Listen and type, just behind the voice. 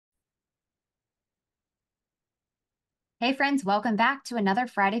Hey friends, welcome back to another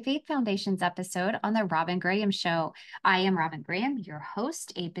Friday Faith Foundations episode on the Robin Graham Show. I am Robin Graham, your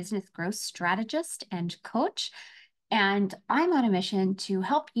host, a business growth strategist and coach, and I'm on a mission to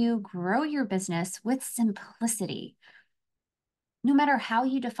help you grow your business with simplicity. No matter how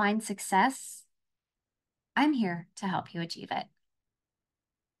you define success, I'm here to help you achieve it.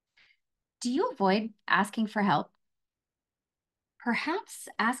 Do you avoid asking for help? Perhaps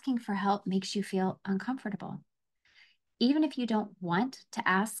asking for help makes you feel uncomfortable. Even if you don't want to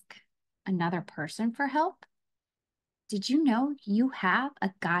ask another person for help, did you know you have a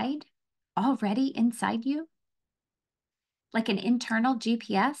guide already inside you? Like an internal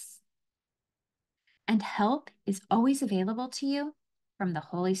GPS? And help is always available to you from the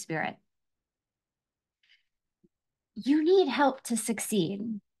Holy Spirit. You need help to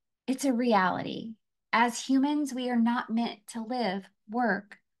succeed. It's a reality. As humans, we are not meant to live,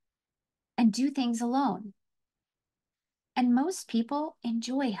 work, and do things alone. And most people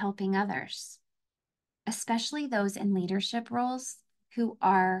enjoy helping others, especially those in leadership roles who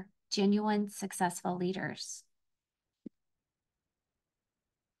are genuine, successful leaders.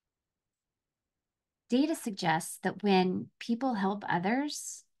 Data suggests that when people help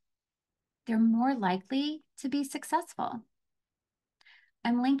others, they're more likely to be successful.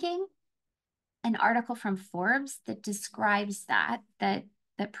 I'm linking an article from Forbes that describes that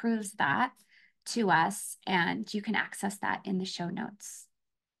proves that to us, and you can access that in the show notes.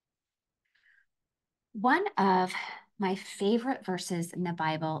 One of my favorite verses in the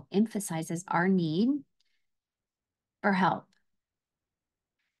Bible emphasizes our need for help.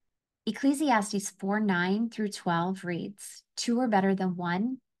 Ecclesiastes 4:9 through 12 reads, "Two are better than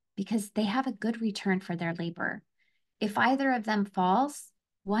one because they have a good return for their labor. If either of them falls,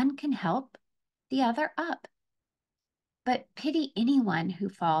 one can help the other up. But pity anyone who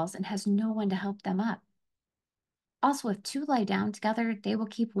falls and has no one to help them up. Also, if two lie down together, they will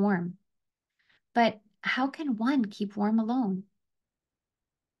keep warm. But how can one keep warm alone?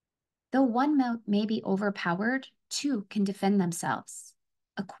 Though one may be overpowered, two can defend themselves.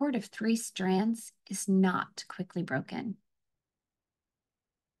 A cord of 3 strands is not quickly broken."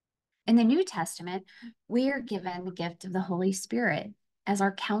 In the New Testament, we are given the gift of the Holy Spirit as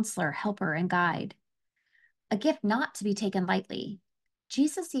our counselor, helper, and guide, a gift not to be taken lightly.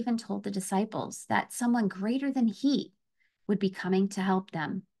 Jesus even told the disciples that someone greater than he would be coming to help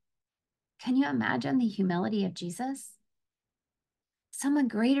them. Can you imagine the humility of Jesus? Someone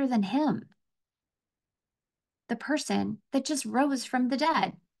greater than him, the person that just rose from the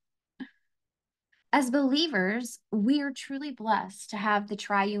dead. As believers, we are truly blessed to have the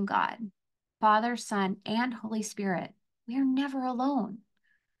triune God, Father, Son, and Holy Spirit. We are never alone.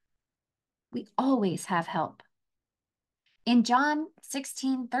 We always have help. In John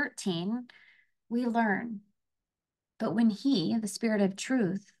 16:13, we learn, "But when he, the Spirit of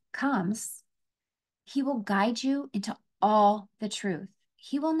truth, comes, he will guide you into all the truth.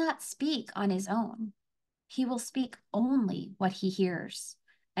 He will not speak on his own. He will speak only what he hears,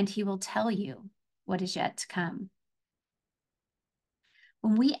 and he will tell you what is yet to come."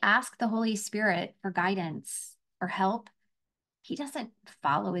 When we ask the Holy Spirit for guidance or help, he doesn't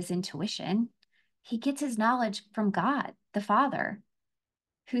follow his intuition. He gets his knowledge from God, the Father,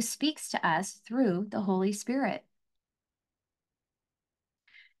 who speaks to us through the Holy Spirit.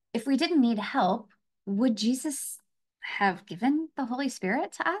 If we didn't need help, would Jesus have given the Holy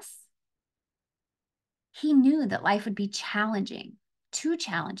Spirit to us? He knew that life would be challenging, too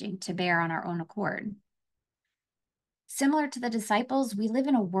challenging to bear on our own accord. Similar to the disciples, we live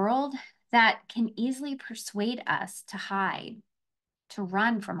in a world that can easily persuade us to hide, to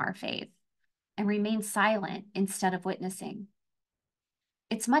run from our faith, and remain silent instead of witnessing.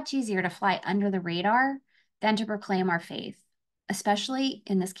 It's much easier to fly under the radar than to proclaim our faith, especially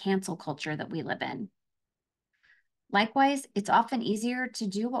in this cancel culture that we live in. Likewise, it's often easier to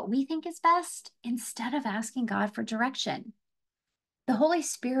do what we think is best instead of asking God for direction. The Holy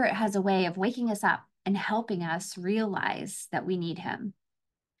Spirit has a way of waking us up and helping us realize that we need him.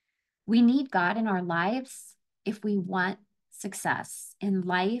 We need God in our lives if we want success in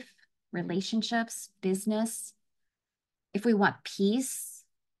life, relationships, business, if we want peace,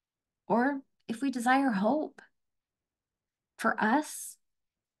 or if we desire hope. For us,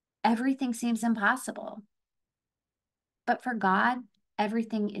 everything seems impossible. But for God,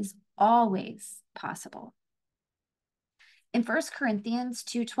 everything is always possible. In 1 Corinthians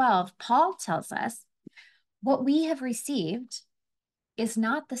 2:12, Paul tells us, "What we have received is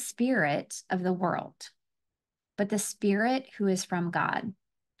not the spirit of the world, but the Spirit who is from God,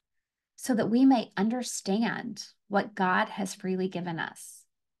 so that we may understand what God has freely given us."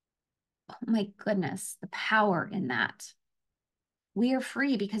 Oh my goodness, the power in that. We are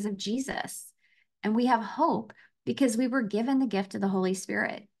free because of Jesus. And we have hope because we were given the gift of the Holy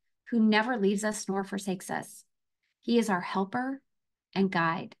Spirit, who never leaves us nor forsakes us. He is our helper and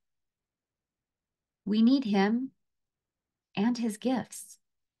guide. We need him and his gifts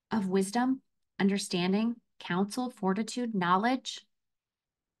of wisdom, understanding, counsel, fortitude, knowledge,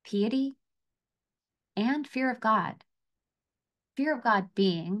 piety, and fear of God. Fear of God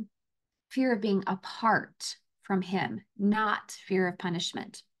being fear of being apart from him, not fear of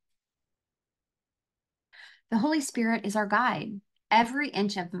punishment. The Holy Spirit is our guide. Every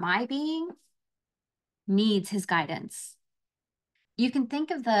inch of my being needs his guidance. You can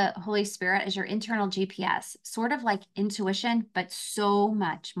think of the Holy Spirit as your internal GPS, sort of like intuition, but so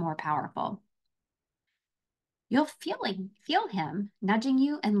much more powerful. You'll feel him nudging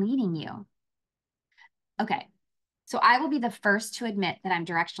you and leading you. Okay, so I will be the first to admit that I'm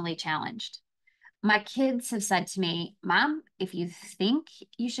directionally challenged. My kids have said to me, Mom, if you think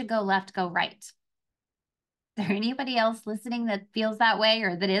you should go left, go right. Is there anybody else listening that feels that way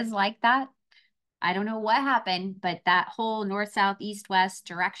or that is like that? I don't know what happened, but that whole north, south, east, west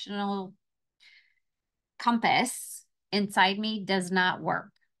directional compass inside me does not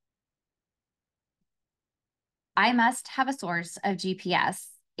work. I must have a source of GPS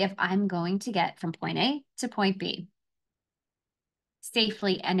if I'm going to get from point A to point B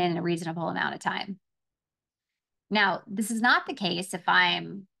safely and in a reasonable amount of time. Now, this is not the case if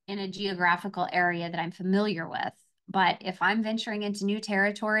I'm in a geographical area that I'm familiar with, but if I'm venturing into new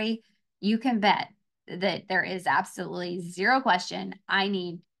territory, you can bet that there is absolutely zero question I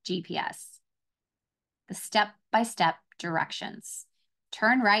need GPS. The step-by-step directions.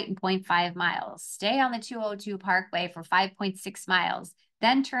 Turn right in 0.5 miles. Stay on the 202 Parkway for 5.6 miles.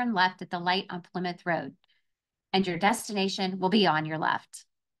 Then turn left at the light on Plymouth Road. And your destination will be on your left.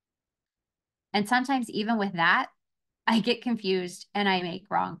 And sometimes even with that, I get confused and I make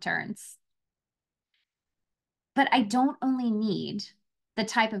wrong turns. But I don't only need that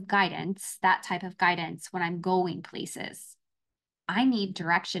type of guidance when I'm going places. I need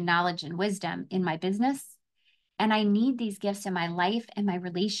direction, knowledge, and wisdom in my business. And I need these gifts in my life and my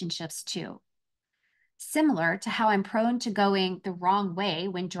relationships too. Similar to how I'm prone to going the wrong way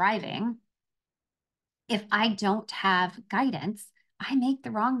when driving, if I don't have guidance, I make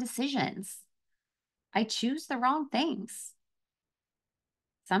the wrong decisions. I choose the wrong things.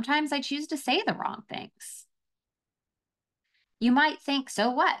 Sometimes I choose to say the wrong things. You might think, so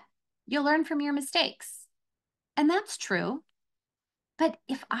what? You'll learn from your mistakes. And that's true. But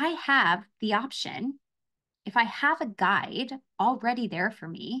if I have the option, if I have a guide already there for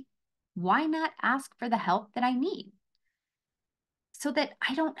me, why not ask for the help that I need so that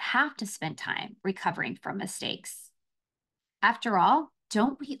I don't have to spend time recovering from mistakes? After all,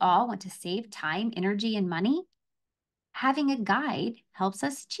 don't we all want to save time, energy, and money? Having a guide helps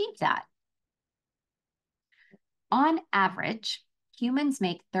us achieve that. On average, humans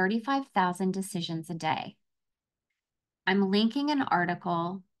make 35,000 decisions a day. I'm linking an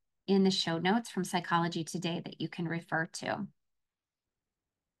article in the show notes from Psychology Today that you can refer to.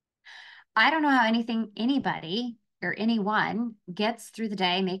 I don't know how anybody or anyone gets through the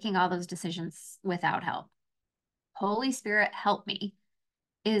day making all those decisions without help. Holy Spirit, help me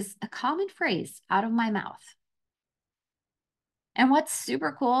is a common phrase out of my mouth. And what's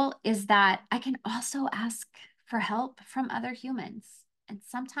super cool is that I can also ask for help from other humans. And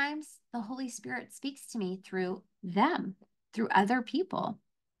sometimes the Holy Spirit speaks to me through them, through other people.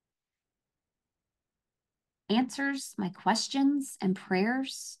 Answers my questions and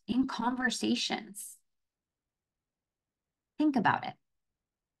prayers in conversations. Think about it.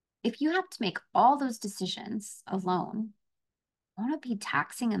 If you have to make all those decisions alone, won't it be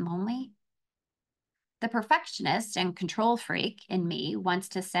taxing and lonely? The perfectionist and control freak in me wants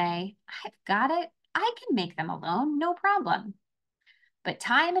to say, I've got it. I can make them alone, no problem. But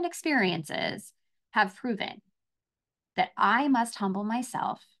time and experiences have proven that I must humble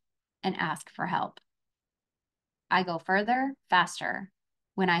myself and ask for help. I go further, faster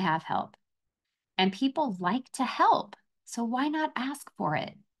when I have help. And people like to help, so why not ask for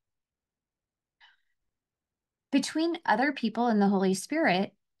it? Between other people and the Holy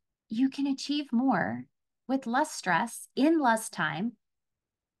Spirit, you can achieve more with less stress, in less time,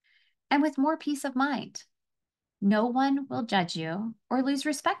 and with more peace of mind. No one will judge you or lose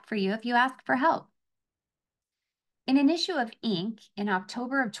respect for you if you ask for help. In an issue of Inc. in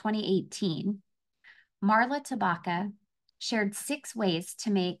October of 2018, Marla Tabaka shared 6 ways to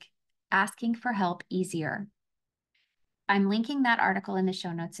make asking for help easier. I'm linking that article in the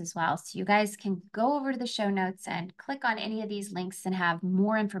show notes as well. So you guys can go over to the show notes and click on any of these links and have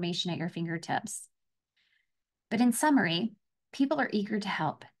more information at your fingertips. But in summary, people are eager to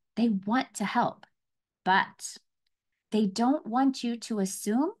help. They want to help, but they don't want you to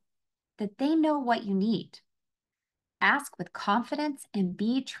assume that they know what you need. Ask with confidence and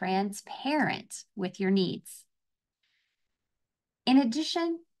be transparent with your needs. In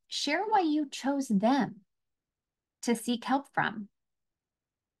addition, share why you chose them to seek help from.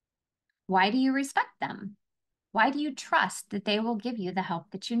 Why do you respect them? Why do you trust that they will give you the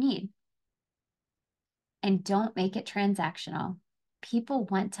help that you need? And don't make it transactional. People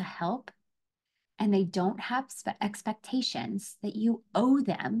want to help and they don't have expectations that you owe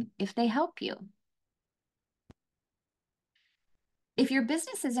them if they help you. If your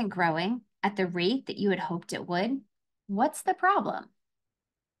business isn't growing at the rate that you had hoped it would, what's the problem?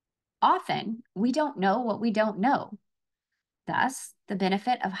 Often, we don't know what we don't know. Thus, the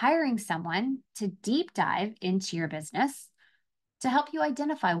benefit of hiring someone to deep dive into your business to help you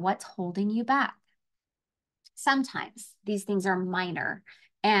identify what's holding you back. Sometimes these things are minor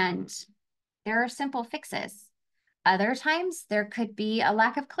and there are simple fixes. Other times, there could be a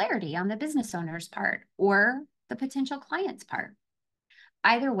lack of clarity on the business owner's part or the potential client's part.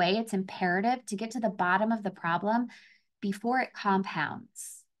 Either way, it's imperative to get to the bottom of the problem before it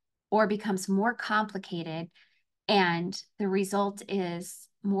compounds or becomes more complicated and the result is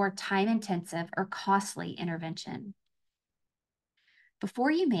more time-intensive or costly intervention.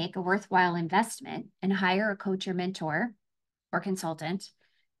 Before you make a worthwhile investment and hire a coach or mentor or consultant,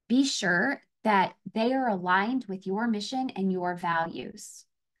 be sure that they are aligned with your mission and your values.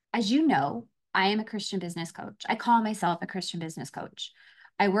 As you know, I am a Christian business coach. I call myself a Christian business coach.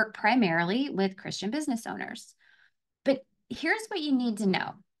 I work primarily with Christian business owners. But here's what you need to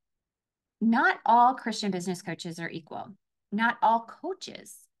know. Not all Christian business coaches are equal. Not all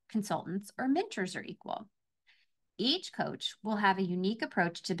coaches, consultants, or mentors are equal. Each coach will have a unique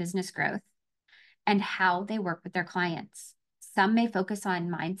approach to business growth and how they work with their clients. Some may focus on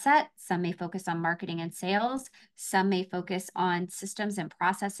mindset, some may focus on marketing and sales, some may focus on systems and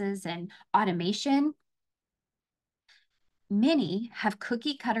processes and automation. Many have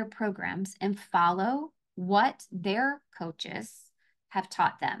cookie cutter programs and follow what their coaches have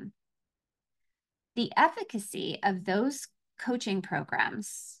taught them. The efficacy of those coaching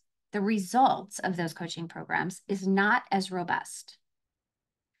programs, the results of those coaching programs is not as robust.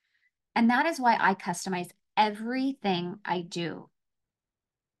 And that is why I customize everything I do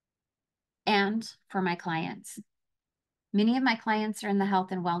and for my clients. Many of my clients are in the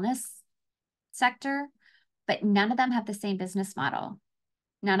health and wellness sector, but none of them have the same business model.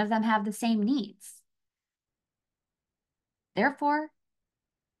 None of them have the same needs. Therefore,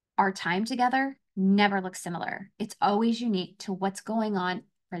 our time together never looks similar. It's always unique to what's going on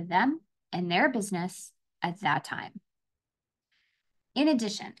for them and their business at that time. In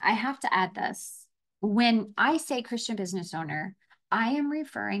addition, I have to add this. When I say Christian business owner, I am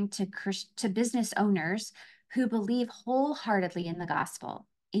referring to business owners who believe wholeheartedly in the gospel,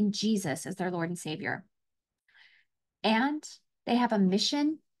 in Jesus as their Lord and Savior. And they have a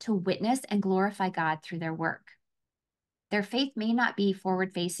mission to witness and glorify God through their work. Their faith may not be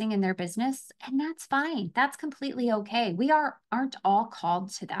forward-facing in their business, and that's fine. That's completely okay. We aren't all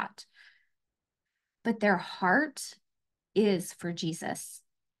called to that. But their heart is for Jesus.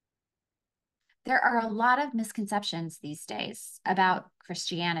 There are a lot of misconceptions these days about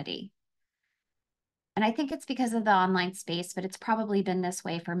Christianity. And I think it's because of the online space, but it's probably been this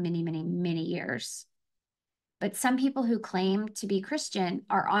way for many, many, many years. But some people who claim to be Christian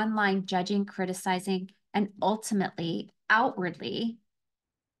are online judging, criticizing, and ultimately, outwardly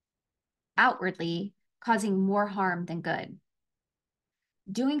causing more harm than good.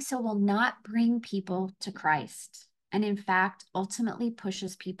 Doing so will not bring people to Christ, and in fact, ultimately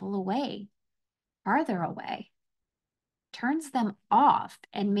pushes people away, farther away, turns them off,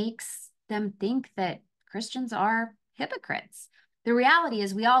 and makes them think that Christians are hypocrites. The reality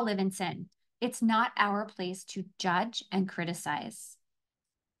is we all live in sin. It's not our place to judge and criticize.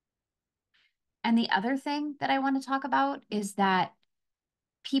 And the other thing that I want to talk about is that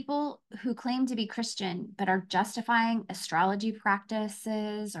people who claim to be Christian but are justifying astrology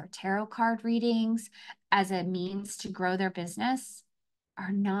practices or tarot card readings as a means to grow their business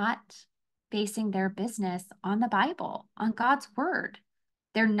are not basing their business on the Bible, on God's word.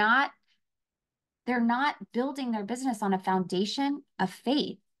 They're not building their business on a foundation of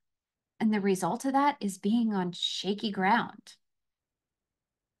faith. And the result of that is being on shaky ground.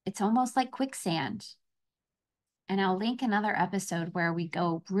 It's almost like quicksand. And I'll link another episode where we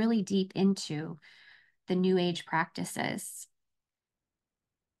go really deep into the New Age practices.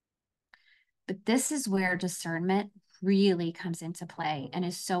 But this is where discernment really comes into play and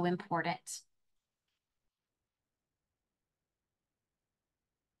is so important.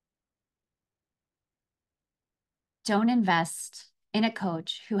 Don't invest in a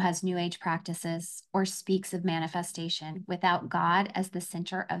coach who has New Age practices or speaks of manifestation without God as the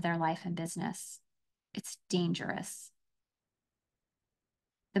center of their life and business. It's dangerous.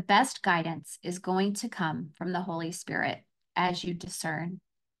 The best guidance is going to come from the Holy Spirit as you discern.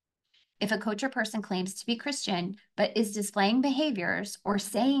 If a coach or person claims to be Christian, but is displaying behaviors or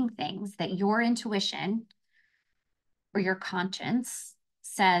saying things that your intuition or your conscience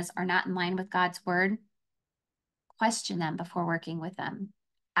says are not in line with God's word, question them before working with them.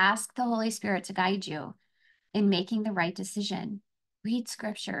 Ask the Holy Spirit to guide you in making the right decision. Read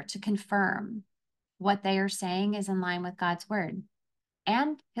scripture to confirm what they are saying is in line with God's word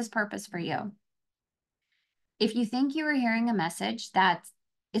and his purpose for you. If you think you are hearing a message that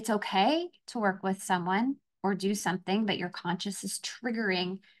it's okay to work with someone or do something, but your conscience is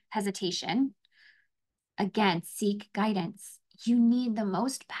triggering hesitation, again, seek guidance. You need the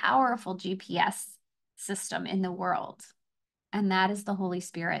most powerful GPS system in the world, and that is the Holy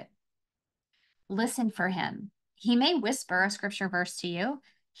Spirit. Listen for him. He may whisper a scripture verse to you.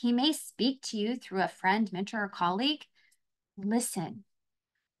 He may speak to you through a friend, mentor, or colleague. Listen.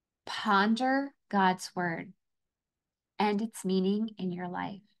 Ponder God's word and its meaning in your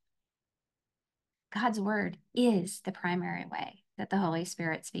life. God's word is the primary way that the Holy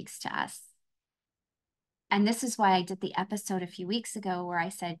Spirit speaks to us. And this is why I did the episode a few weeks ago where I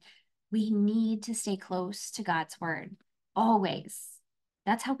said, we need to stay close to God's word, always.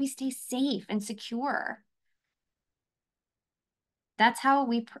 That's how we stay safe and secure. That's how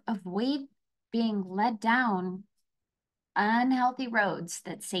we avoid being led down unhealthy roads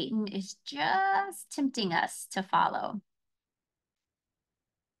that Satan is just tempting us to follow.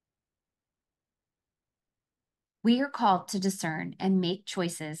 We are called to discern and make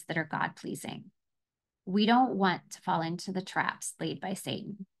choices that are God-pleasing. We don't want to fall into the traps laid by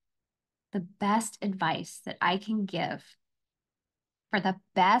Satan. The best advice that I can give for the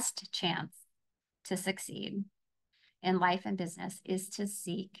best chance to succeed in life and business is to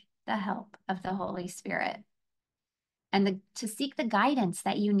seek the help of the Holy Spirit and to seek the guidance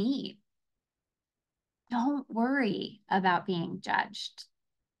that you need. Don't worry about being judged,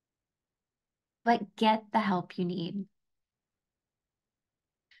 but get the help you need.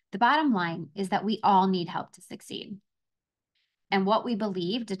 The bottom line is that we all need help to succeed. And what we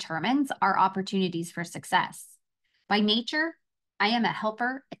believe determines our opportunities for success. By nature, I am a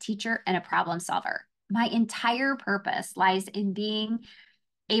helper, a teacher, and a problem solver. My entire purpose lies in being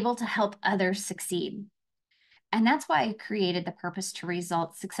able to help others succeed. And that's why I created the Purpose to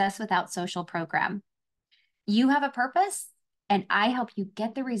Results Success Without Social program. You have a purpose, and I help you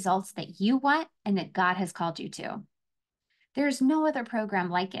get the results that you want and that God has called you to. There's no other program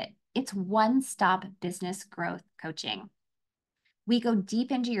like it. It's one-stop business growth coaching. We go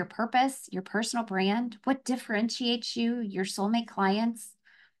deep into your purpose, your personal brand, what differentiates you, your soulmate clients,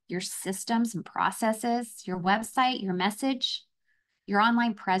 your systems and processes, your website, your message, your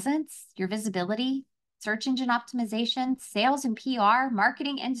online presence, your visibility, search engine optimization, sales and PR,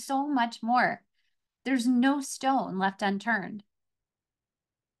 marketing, and so much more. There's no stone left unturned.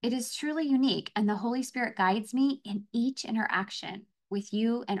 It is truly unique, and the Holy Spirit guides me in each interaction with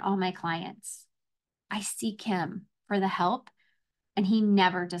you and all my clients. I seek him for the help, and he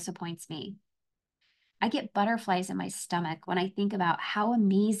never disappoints me. I get butterflies in my stomach when I think about how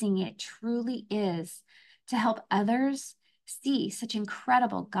amazing it truly is to help others see such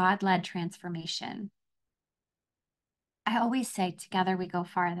incredible God-led transformation. I always say, together we go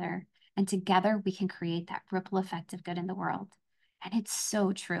farther, and together we can create that ripple effect of good in the world. And it's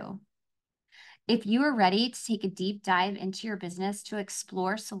so true. If you are ready to take a deep dive into your business to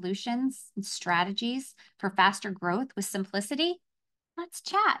explore solutions and strategies for faster growth with simplicity, let's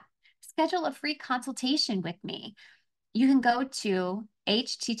chat. Schedule a free consultation with me. You can go to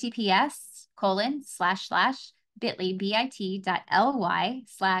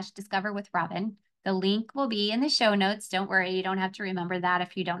https://bit.ly/discoverwithrobin. The link will be in the show notes. Don't worry, you don't have to remember that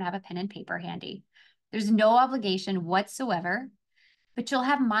if you don't have a pen and paper handy. There's no obligation whatsoever, but you'll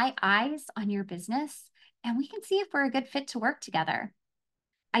have my eyes on your business, and we can see if we're a good fit to work together.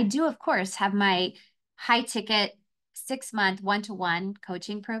 I do, of course, have my high-ticket 6-month one-to-one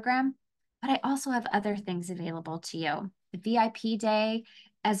coaching program, but I also have other things available to you. The VIP day,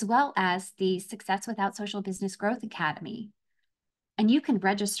 as well as the Success Without Social Business Growth Academy. And you can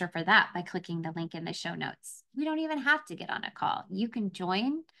register for that by clicking the link in the show notes. We don't even have to get on a call. You can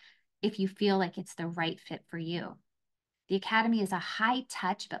join if you feel like it's the right fit for you. The Academy is a high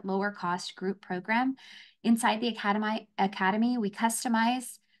touch but lower cost group program. Inside the Academy, we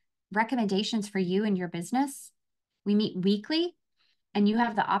customize recommendations for you and your business. We meet weekly, and you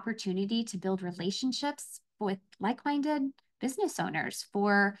have the opportunity to build relationships with like-minded business owners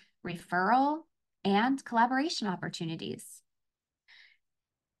for referral and collaboration opportunities.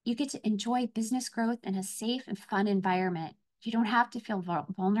 You get to enjoy business growth in a safe and fun environment. You don't have to feel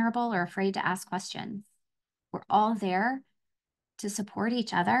vulnerable or afraid to ask questions. We're all there to support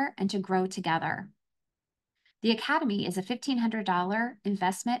each other and to grow together. The Academy is a $1,500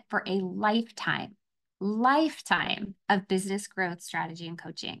 investment for a lifetime of business growth strategy and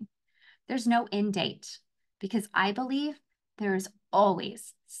coaching. There's no end date because I believe there is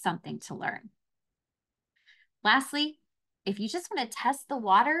always something to learn. Lastly, if you just want to test the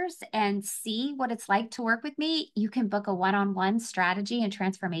waters and see what it's like to work with me, you can book a one-on-one strategy and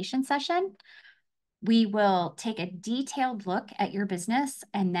transformation session. We will take a detailed look at your business,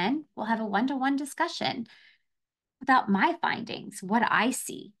 and then we'll have a one-to-one discussion about my findings, what I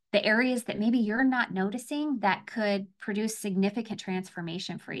see, the areas that maybe you're not noticing that could produce significant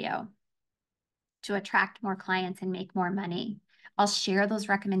transformation for you to attract more clients and make more money. I'll share those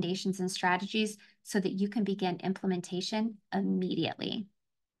recommendations and strategies so that you can begin implementation immediately.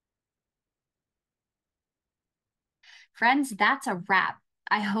 Friends, that's a wrap.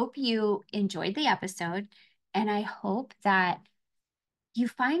 I hope you enjoyed the episode, and I hope that you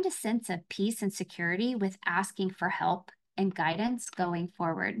find a sense of peace and security with asking for help and guidance going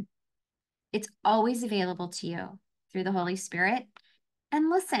forward. It's always available to you through the Holy Spirit. And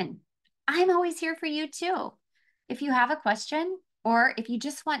listen, I'm always here for you too. If you have a question, or if you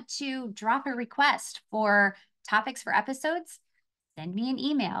just want to drop a request for topics for episodes, send me an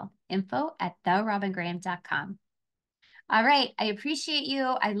email, info@therobingraham.com. All right, I appreciate you.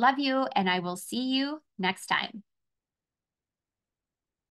 I love you, and I will see you next time.